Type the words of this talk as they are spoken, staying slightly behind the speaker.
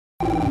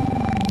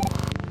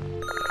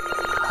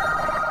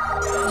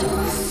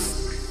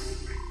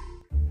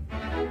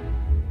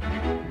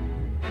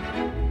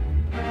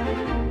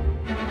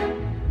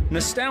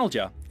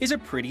Nostalgia is a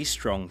pretty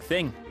strong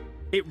thing.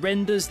 It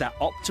renders that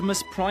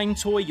Optimus Prime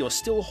toy you're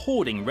still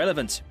hoarding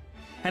relevant.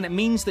 And it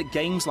means that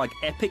games like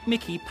Epic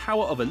Mickey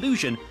Power of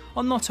Illusion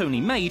are not only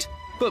made,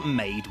 but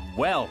made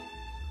well.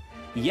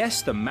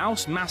 Yes, the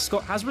mouse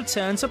mascot has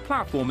returned to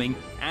platforming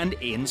and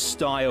in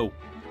style.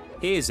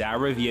 Here's our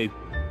review.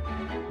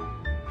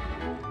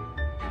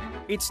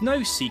 It's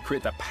no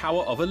secret that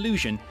Power of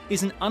Illusion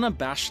is an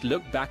unabashed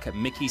look back at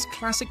Mickey's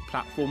classic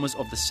platformers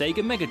of the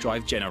Sega Mega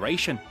Drive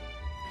generation.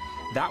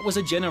 That was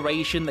a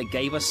generation that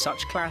gave us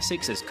such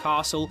classics as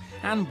Castle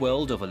and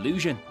World of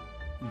Illusion.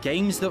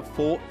 Games that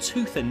fought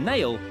tooth and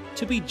nail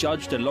to be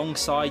judged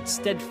alongside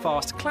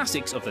steadfast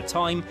classics of the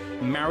time,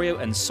 Mario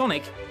and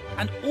Sonic,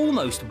 and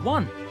almost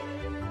won.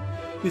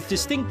 With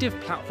distinctive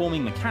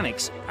platforming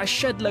mechanics, a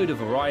shed load of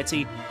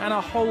variety, and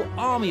a whole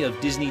army of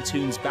Disney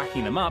tunes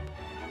backing them up,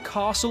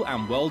 Castle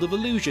and World of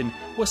Illusion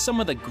were some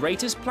of the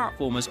greatest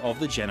platformers of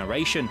the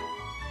generation.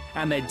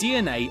 And their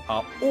DNA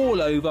are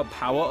all over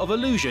Power of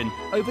Illusion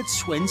over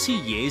 20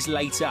 years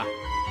later.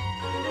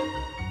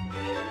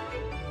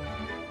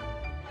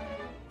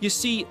 You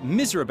see,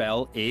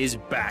 Miserabelle is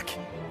back.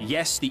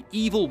 Yes, the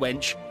evil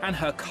wench and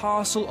her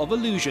Castle of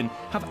Illusion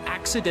have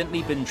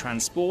accidentally been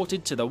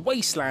transported to the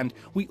wasteland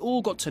we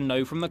all got to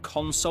know from the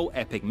console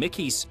Epic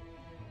Mickeys.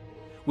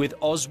 With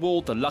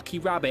Oswald the Lucky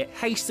Rabbit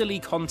hastily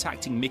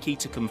contacting Mickey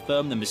to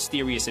confirm the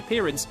mysterious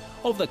appearance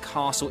of the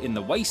castle in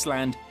the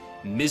wasteland,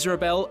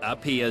 Miserabelle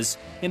appears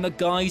in the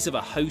guise of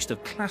a host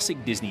of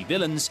classic Disney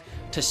villains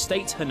to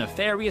state her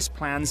nefarious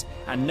plans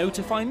and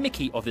notify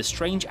Mickey of the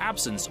strange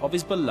absence of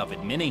his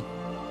beloved Minnie.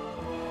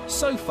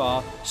 So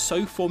far,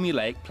 so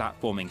formulaic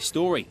platforming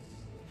story.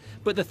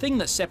 But the thing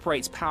that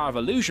separates Power of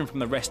Illusion from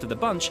the rest of the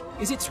bunch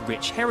is its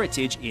rich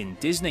heritage in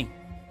Disney.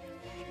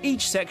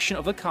 Each section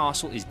of the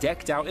castle is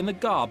decked out in the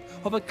garb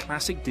of a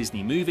classic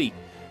Disney movie,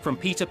 from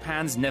Peter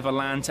Pan's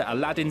Neverland to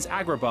Aladdin's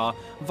Agrabah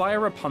via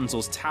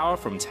Rapunzel's Tower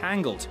from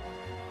Tangled.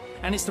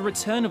 And it's the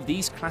return of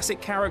these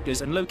classic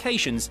characters and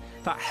locations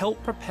that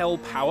help propel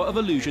Power of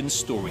Illusion's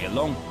story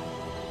along.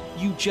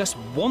 You just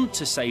want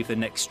to save the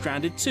next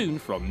stranded tune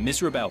from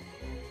Miserabelle.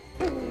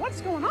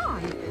 What's going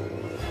on?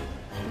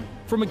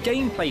 From a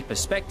gameplay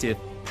perspective,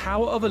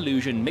 Power of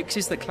Illusion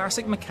mixes the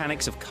classic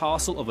mechanics of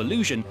Castle of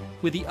Illusion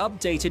with the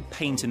updated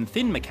paint and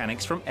thin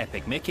mechanics from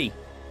Epic Mickey.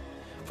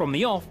 From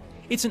the off,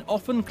 it's an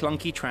often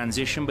clunky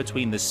transition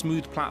between the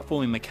smooth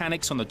platforming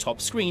mechanics on the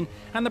top screen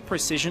and the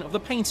precision of the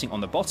painting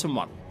on the bottom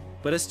one.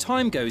 But as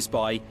time goes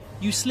by,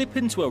 you slip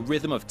into a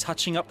rhythm of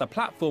touching up the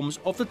platforms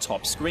of the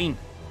top screen,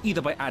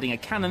 either by adding a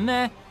cannon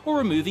there or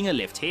removing a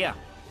lift here.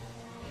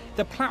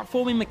 The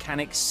platforming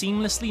mechanics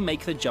seamlessly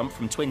make the jump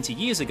from 20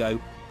 years ago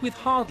with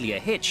hardly a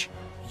hitch.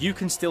 You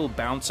can still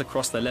bounce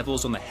across the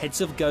levels on the heads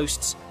of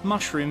ghosts,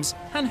 mushrooms,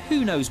 and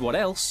who knows what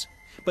else.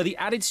 But the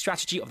added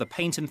strategy of the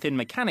paint and thin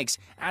mechanics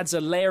adds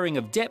a layering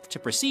of depth to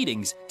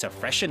proceedings to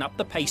freshen up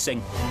the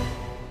pacing.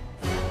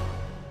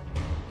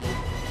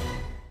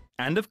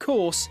 And of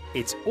course,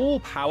 it's all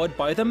powered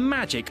by the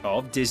magic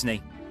of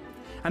Disney.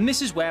 And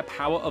this is where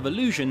Power of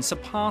Illusion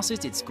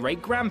surpasses its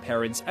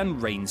great-grandparents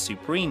and reigns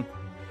supreme.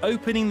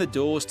 Opening the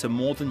doors to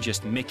more than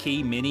just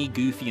Mickey, Minnie,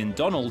 Goofy and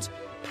Donald,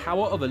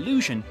 Power of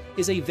Illusion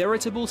is a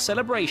veritable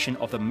celebration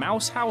of the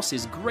Mouse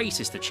House's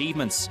greatest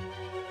achievements.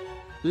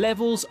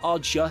 Levels are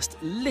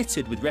just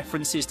littered with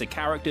references to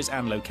characters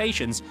and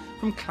locations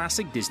from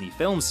classic Disney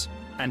films.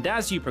 And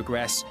as you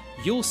progress,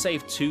 you'll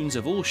save tunes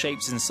of all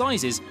shapes and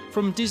sizes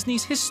from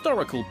Disney's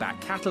historical back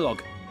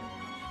catalogue.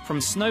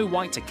 From Snow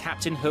White to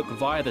Captain Hook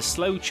via the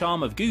slow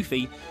charm of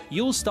Goofy,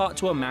 you'll start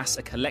to amass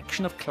a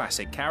collection of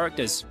classic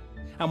characters.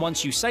 And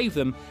once you save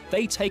them,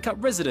 they take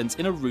up residence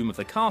in a room of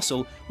the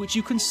castle, which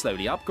you can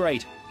slowly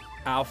upgrade.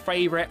 Our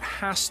favourite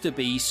has to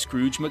be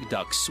Scrooge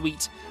McDuck's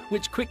Suite,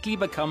 which quickly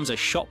becomes a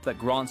shop that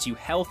grants you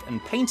health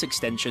and paint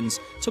extensions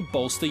to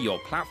bolster your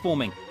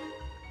platforming.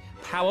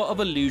 Power of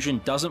Illusion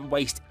doesn't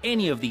waste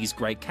any of these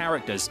great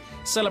characters,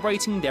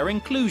 celebrating their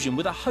inclusion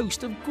with a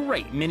host of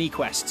great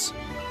mini-quests.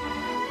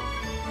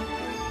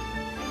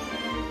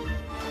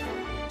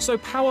 So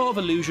Power of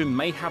Illusion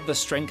may have the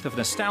strength of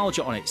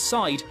nostalgia on its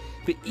side,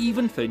 but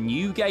even for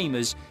new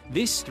gamers,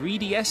 this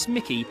 3DS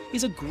Mickey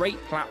is a great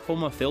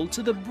platformer filled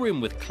to the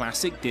brim with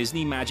classic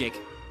Disney magic.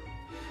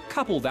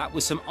 Couple that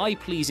with some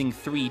eye-pleasing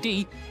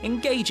 3D,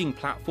 engaging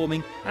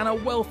platforming, and a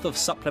wealth of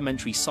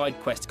supplementary side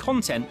quest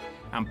content,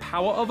 and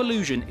Power of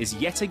Illusion is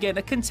yet again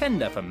a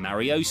contender for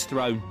Mario's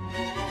throne.